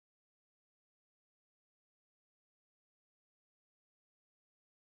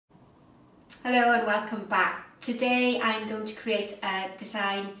Hello and welcome back. Today I'm going to create a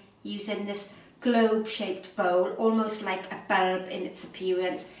design using this globe shaped bowl, almost like a bulb in its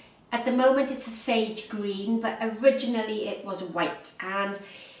appearance. At the moment it's a sage green, but originally it was white and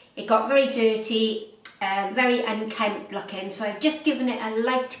it got very dirty, very unkempt looking, so I've just given it a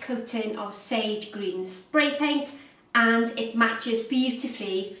light coating of sage green spray paint and it matches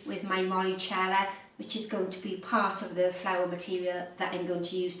beautifully with my Molucella, which is going to be part of the flower material that I'm going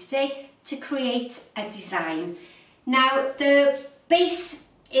to use today to create a design. Now the base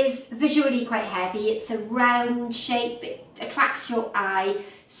is visually quite heavy, it's a round shape, it attracts your eye,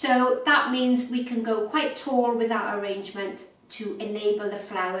 so that means we can go quite tall with our arrangement to enable the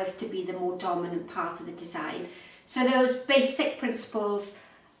flowers to be the more dominant part of the design. So those basic principles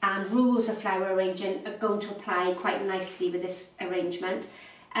and rules of flower arranging are going to apply quite nicely with this arrangement,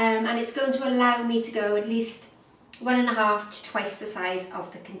 and it's going to allow me to go at least 1.5 to twice the size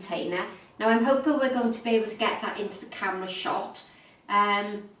of the container. Now I'm hoping we're going to be able to get that into the camera shot.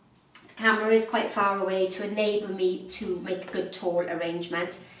 The camera is quite far away to enable me to make a good tall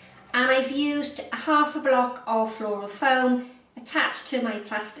arrangement. And I've used half a block of floral foam attached to my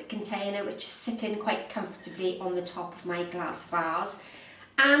plastic container, which is sitting quite comfortably on the top of my glass vase.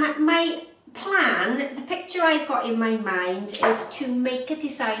 And my plan, the picture I've got in my mind, is to make a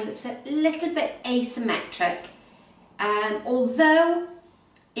design that's a little bit asymmetric. Although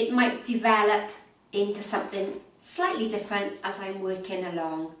it might develop into something slightly different as I'm working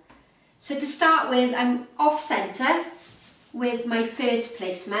along. So to start with, I'm off centre with my first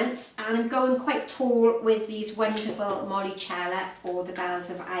placements and I'm going quite tall with these wonderful Molucella, or the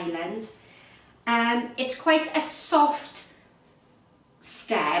Bells of Ireland. It's quite a soft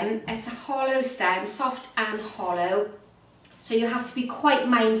stem, it's a hollow stem, soft and hollow. So you have to be quite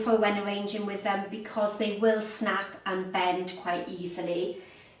mindful when arranging with them because they will snap and bend quite easily.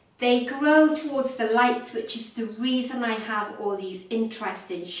 They grow towards the light, which is the reason I have all these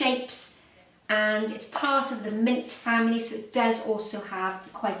interesting shapes, and it's part of the mint family, so it does also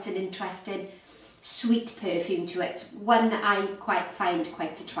have quite an interesting sweet perfume to it, one that I find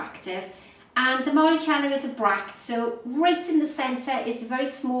quite attractive. And the Molucella is a bract, so right in the centre is a very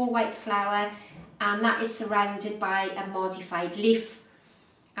small white flower, and that is surrounded by a modified leaf.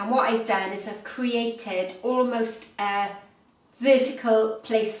 And what I've done is I've created almost a vertical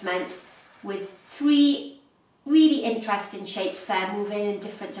placement with 3 really interesting shapes there moving in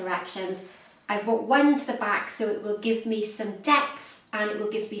different directions. I've got one to the back, so it will give me some depth and it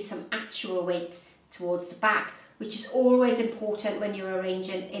will give me some actual weight towards the back, which is always important when you're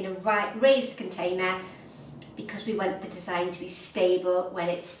arranging in a raised container because we want the design to be stable when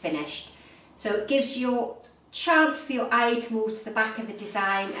it's finished. So it gives you a chance for your eye to move to the back of the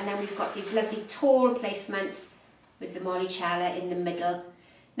design, and then we've got these lovely tall placements with the Molucella in the middle.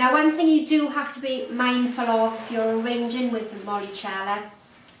 Now one thing you do have to be mindful of if you're arranging with the Molucella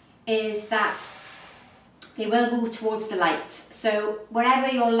is that they will move towards the light. So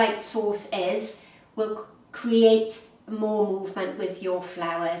wherever your light source is will create more movement with your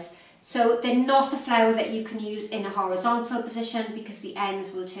flowers. So they're not a flower that you can use in a horizontal position because the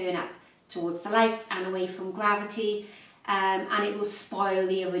ends will turn up towards the light and away from gravity, and it will spoil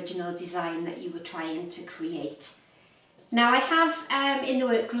the original design that you were trying to create. Now I have in the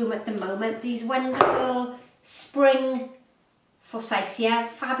workroom at the moment these wonderful spring Forsythia,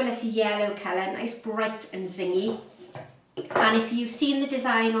 fabulous yellow colour, nice bright and zingy. And if you've seen the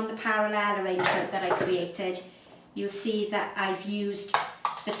design on the parallel arrangement that I created, you'll see that I've used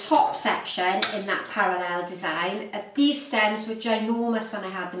the top section in that parallel design. These stems were ginormous when I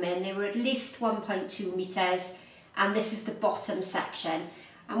had them in, they were at least 1.2 metres, and this is the bottom section.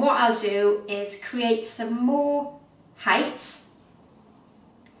 And what I'll do is create some more height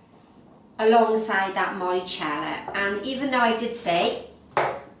alongside that Molucella. And even though I did say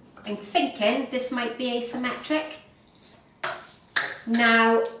I'm thinking this might be asymmetric,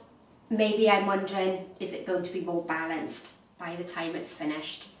 now maybe I'm wondering, is it going to be more balanced by the time it's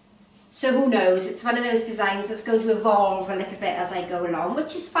finished? So who knows, it's one of those designs that's going to evolve a little bit as I go along,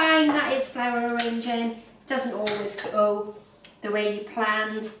 which is fine. That is flower arranging, it doesn't always go the way you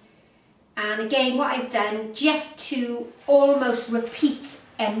planned. And again, what I've done, just to almost repeat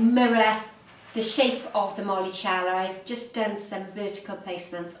and mirror the shape of the Molucella, I've just done some vertical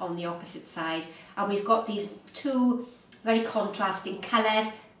placements on the opposite side, and we've got these 2 very contrasting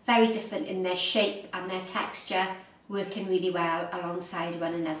colours, very different in their shape and their texture, working really well alongside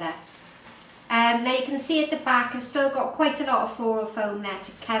one another. Now you can see at the back I've still got quite a lot of floral foam there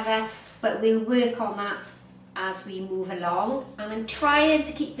to cover, but we'll work on that as we move along. And I'm trying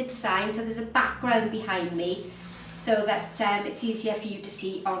to keep the design so there's a background behind me so that it's easier for you to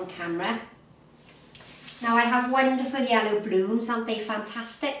see on camera. Now I have wonderful yellow blooms, aren't they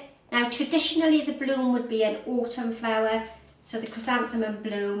fantastic? Now traditionally the bloom would be an autumn flower, so the chrysanthemum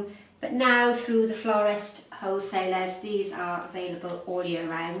bloom, but now through the florist wholesalers these are available all year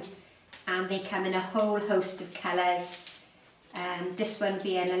round and they come in a whole host of colours. This one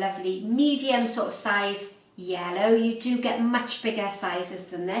being a lovely medium sort of size yellow. You do get much bigger sizes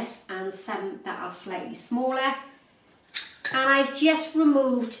than this and some that are slightly smaller. And I've just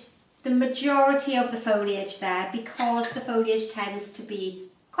removed the majority of the foliage there because the foliage tends to be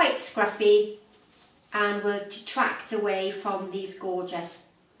quite scruffy and will detract away from these gorgeous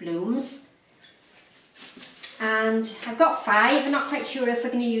blooms. And I've got 5, I'm not quite sure if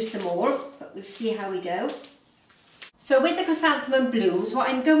we're going to use them all, but we'll see how we go. So with the chrysanthemum blooms, what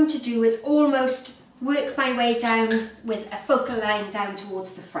I'm going to do is almost work my way down with a focal line down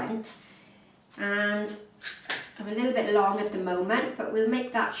towards the front. And I'm a little bit long at the moment, but we'll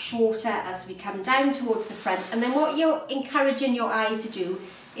make that shorter as we come down towards the front. And then what you're encouraging your eye to do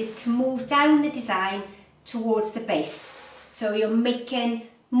is to move down the design towards the base. So you're making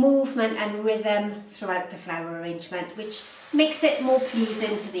movement and rhythm throughout the flower arrangement, which makes it more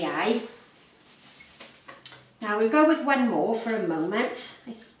pleasing to the eye. Now we'll go with one more for a moment.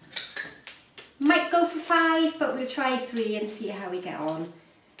 I might go for 5, but we'll try 3 and see how we get on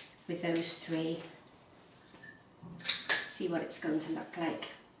with those 3. See what it's going to look like.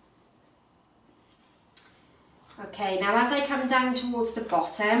 Okay, now as I come down towards the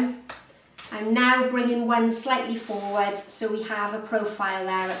bottom, I'm now bringing one slightly forward so we have a profile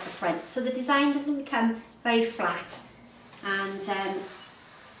there at the front. So the design doesn't become very flat. And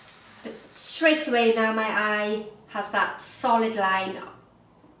straight away now my eye has that solid line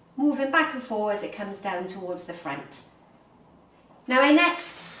moving back and forth as it comes down towards the front. Now my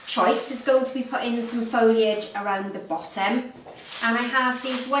next choice is going to be putting some foliage around the bottom. And I have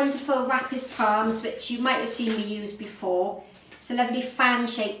these wonderful Rapis palms which you might have seen me use before. It's a lovely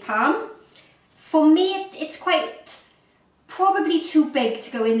fan-shaped palm. For me, it's quite probably too big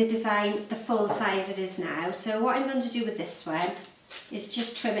to go in the design the full size it is now. So what I'm going to do with this one is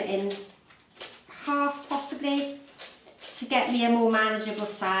just trim it in half possibly to get me a more manageable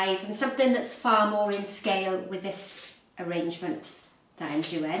size and something that's far more in scale with this arrangement that I'm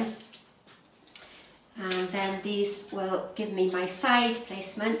doing. And then these will give me my side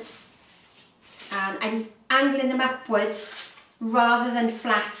placements. And I'm angling them upwards rather than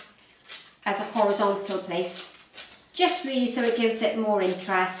flat as a horizontal place, just really so it gives it more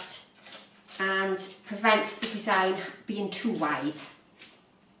interest and prevents the design being too wide.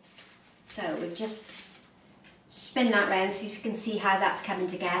 So we'll just spin that round so you can see how that's coming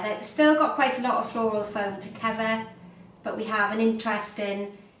together. It's still got quite a lot of floral foam to cover, but we have an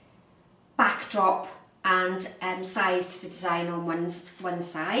interesting backdrop and size to the design on one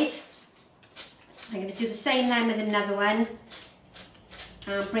side. I'm going to do the same then with another one.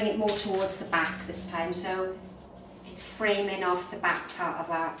 And bring it more towards the back this time, so it's framing off the back part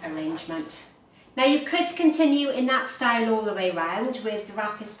of our arrangement. Now you could continue in that style all the way round with the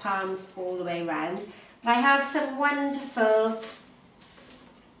Rapis palms all the way round, but I have some wonderful,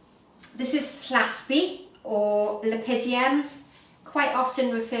 this is Thlaspi or Lepidium, quite often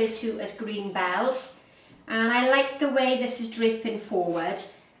referred to as green bells, and I like the way this is draping forward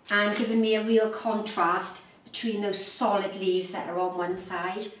and giving me a real contrast between those solid leaves that are on one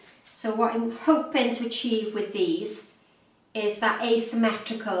side. So what I'm hoping to achieve with these is that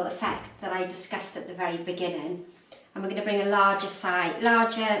asymmetrical effect that I discussed at the very beginning. And we're going to bring a larger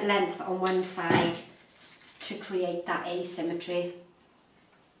length on one side to create that asymmetry.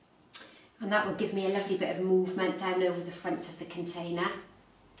 And that will give me a lovely bit of movement down over the front of the container.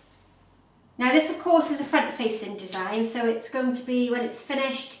 Now this of course is a front facing design, so it's going to be, when it's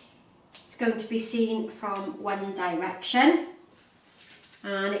finished, going to be seen from one direction,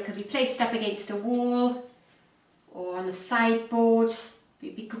 and it could be placed up against a wall or on a sideboard. It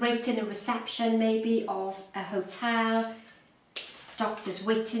would be great in a reception maybe of a hotel, doctor's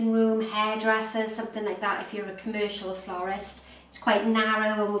waiting room, hairdresser, something like that. If you're a commercial florist, it's quite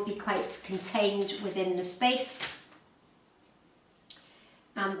narrow and would be quite contained within the space.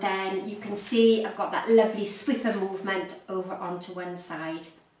 And then you can see I've got that lovely sweeper movement over onto one side.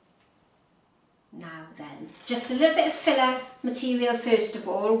 Now then, just a little bit of filler material first of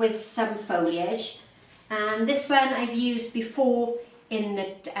all with some foliage, and this one I've used before in the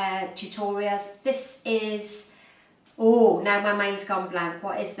tutorials. This is, oh, now my mind's gone blank.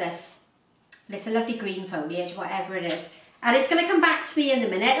 What is this? It's a lovely green foliage, whatever it is, and it's going to come back to me in a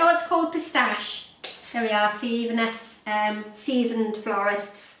minute. Oh, it's called Pistache. There we are. See, even us seasoned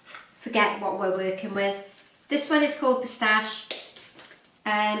florists forget what we're working with. This one is called Pistache.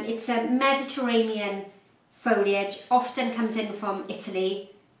 It's a Mediterranean foliage often comes in from Italy,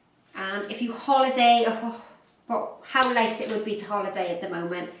 and if you holiday, how nice it would be to holiday at the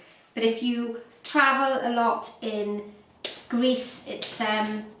moment, but if you travel a lot in Greece, it's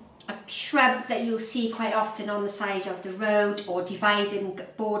a shrub that you'll see quite often on the side of the road or dividing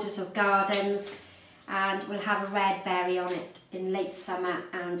borders of gardens, and will have a red berry on it in late summer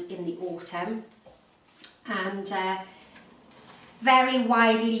and in the autumn, and very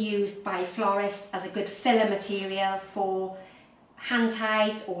widely used by florists as a good filler material for hand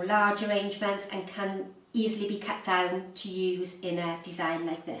tides or large arrangements, and can easily be cut down to use in a design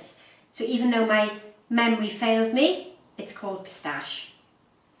like this. So even though my memory failed me, it's called pistache.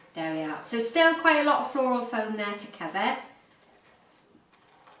 There we are. So still quite a lot of floral foam there to cover,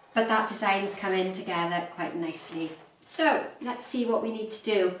 but that design's come in together quite nicely. So let's see what we need to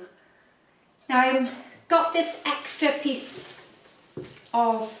do. Now I've got this extra piece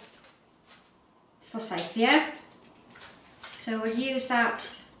of Forsythia, so we'll use that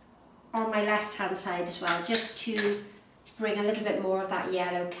on my left hand side as well, just to bring a little bit more of that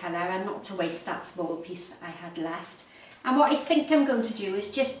yellow colour and not to waste that small piece that I had left. And what I think I'm going to do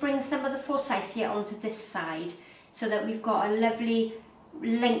is just bring some of the Forsythia onto this side, so that we've got a lovely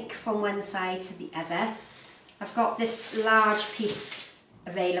link from one side to the other. I've got this large piece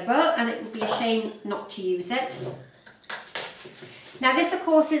available, and it would be a shame not to use it. Now this of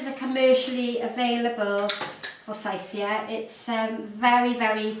course is a commercially available Forsythia. It's very,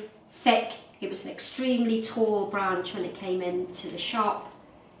 very thick. It was an extremely tall branch when it came into the shop.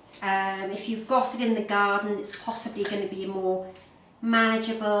 If you've got it in the garden, it's possibly going to be more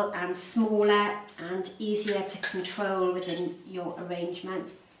manageable and smaller and easier to control within your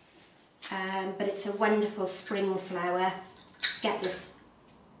arrangement. But it's a wonderful spring flower. Get this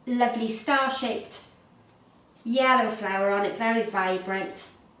lovely star-shaped yellow flower on it, very vibrant,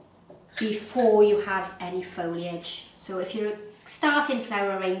 before you have any foliage. So if you're starting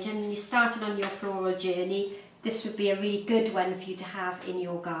flower arranging and you're starting on your floral journey, this would be a really good one for you to have in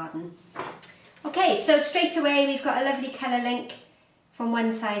your garden. Okay, so straight away we've got a lovely colour link from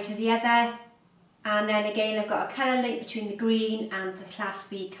one side to the other, and then again I've got a colour link between the green and the class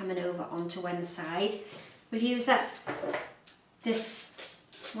B coming over onto one side. We'll use up this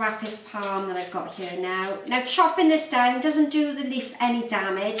Rapis palm that I've got here now. Now chopping this down doesn't do the leaf any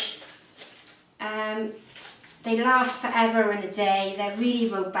damage. They last forever and a day. They're really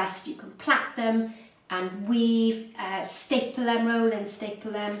robust. You can plait them and weave, staple them, roll and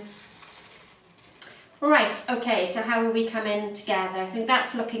staple them. Right, okay, so how are we coming together? I think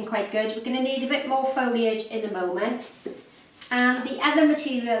that's looking quite good. We're going to need a bit more foliage in a moment. And the other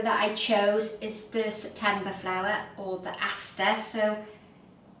material that I chose is the September flower, or the aster. So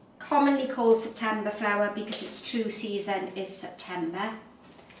commonly called September flower because its true season is September.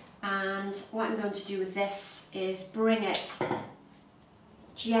 And what I'm going to do with this is bring it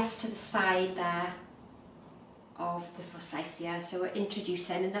just to the side there of the Forsythia. So we're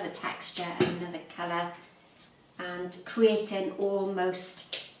introducing another texture and another colour and creating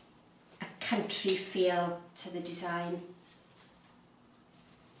almost a country feel to the design.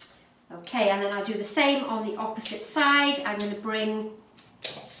 Okay, and then I'll do the same on the opposite side. I'm going to bring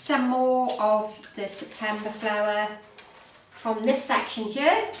some more of the September flower from this section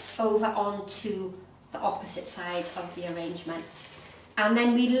here over onto the opposite side of the arrangement. And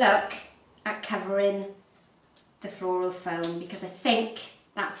then we look at covering the floral foam, because I think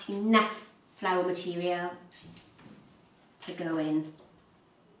that's enough flower material to go in.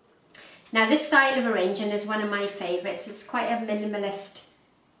 Now this style of arranging is one of my favourites. It's quite a minimalist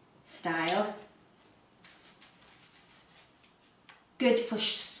style. Good for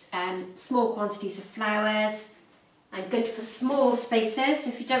small quantities of flowers and good for small spaces. So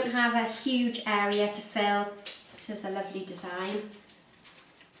if you don't have a huge area to fill, this is a lovely design.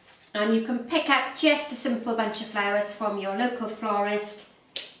 And you can pick up just a simple bunch of flowers from your local florist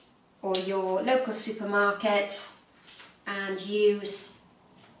or your local supermarket and use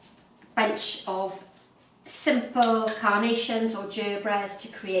a bunch of simple carnations or gerbras to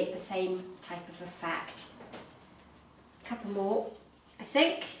create the same type of effect. A couple more, I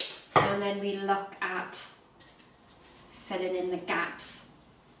think, and then we look at filling in the gaps.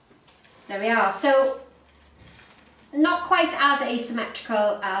 There we are. So not quite as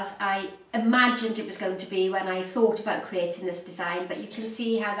asymmetrical as I imagined it was going to be when I thought about creating this design, but you can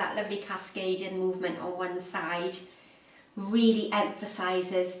see how that lovely cascading movement on one side really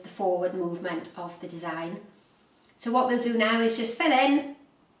emphasises the forward movement of the design. So what we'll do now is just fill in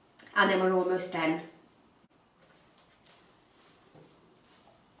and then we're almost done.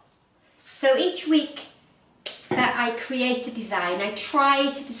 So each week that I create a design, I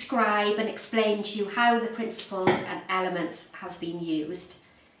try to describe and explain to you how the principles and elements have been used.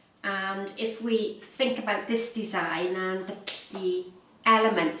 And if we think about this design and the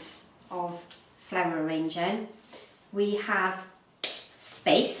elements of flower arranging, we have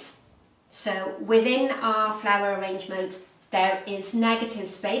space. So within our flower arrangement there is negative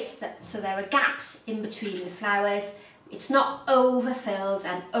space, so there are gaps in between the flowers. It's not overfilled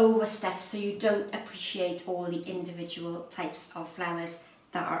and overstuffed, so you don't appreciate all the individual types of flowers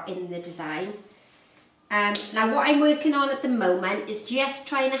that are in the design. Now what I'm working on at the moment is just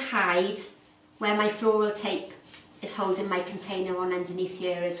trying to hide where my floral tape is holding my container on underneath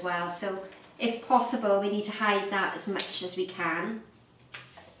here as well. So if possible, we need to hide that as much as we can.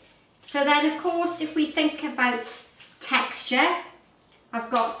 So then of course, if we think about texture, I've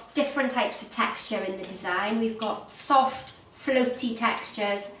got different types of texture in the design. We've got soft, floaty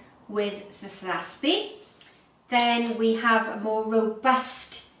textures with the thlaspi. Then we have a more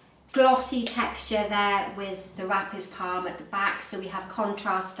robust, glossy texture there with the Rapis palm at the back. So we have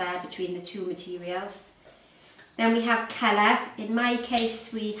contrast there between the two materials. Then we have colour. In my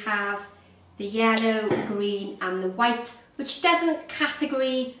case, we have the yellow, green and the white, which doesn't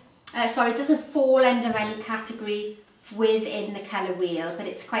doesn't fall under any category within the colour wheel, but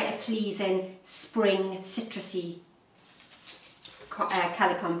it's quite a pleasing spring citrusy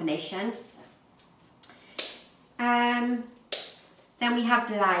colour combination. Then we have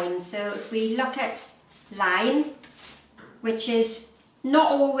line. So if we look at line, which is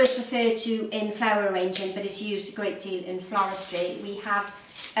not always referred to in flower arranging but is used a great deal in floristry, we have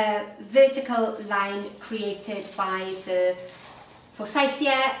a vertical line created by the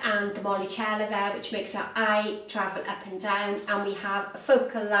Forsythia and the Molucella there, which makes our eye travel up and down, and we have a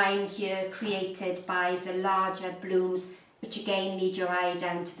focal line here created by the larger blooms, which again lead your eye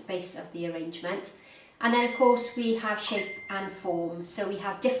down to the base of the arrangement. And then of course we have shape and form. So we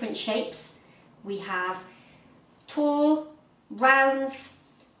have different shapes. We have tall rounds,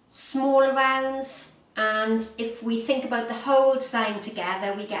 smaller rounds, and if we think about the whole design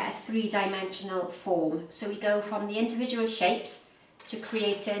together, we get a three-dimensional form. So we go from the individual shapes to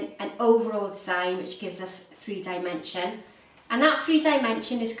creating an overall design which gives us 3 dimension, and that 3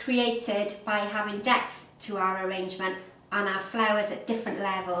 dimension is created by having depth to our arrangement and our flowers at different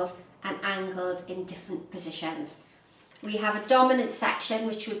levels and angled in different positions. We have a dominant section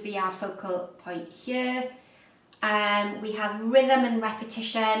which would be our focal point here, and we have rhythm and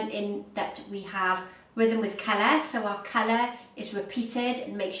repetition in that we have rhythm with colour, so our colour is repeated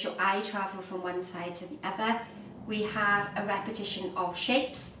and makes your eye travel from one side to the other. We have a repetition of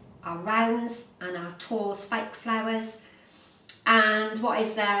shapes, our rounds and our tall spike flowers. And what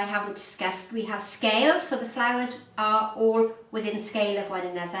is there I haven't discussed, we have scale, so the flowers are all within scale of one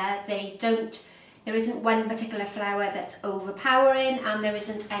another. There isn't one particular flower that's overpowering, and there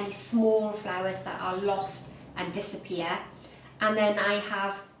isn't any small flowers that are lost and disappear. And then I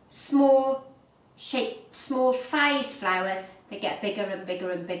have small sized flowers that get bigger and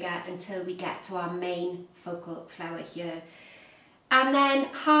bigger and bigger until we get to our main focal flower here. And then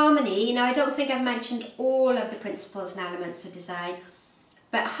harmony. Now I don't think I've mentioned all of the principles and elements of design,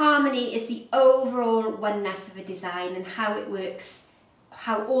 but harmony is the overall oneness of a design and how it works,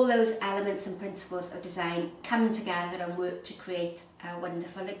 how all those elements and principles of design come together and work to create a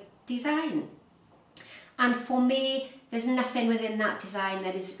wonderful design. And for me, there's nothing within that design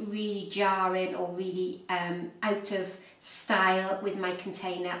that is really jarring or really out of style with my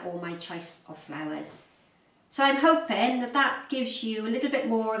container or my choice of flowers. So I'm hoping that that gives you a little bit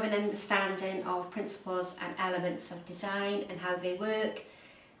more of an understanding of principles and elements of design and how they work.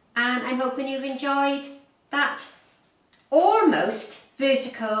 And I'm hoping you've enjoyed that almost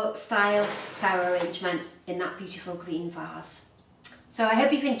vertical style flower arrangement in that beautiful green vase. So I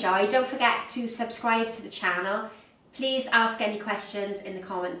hope you've enjoyed. Don't forget to subscribe to the channel. Please ask any questions in the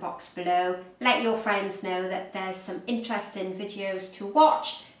comment box below. Let your friends know that there's some interesting videos to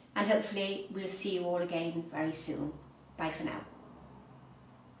watch, and hopefully we'll see you all again very soon. Bye for now.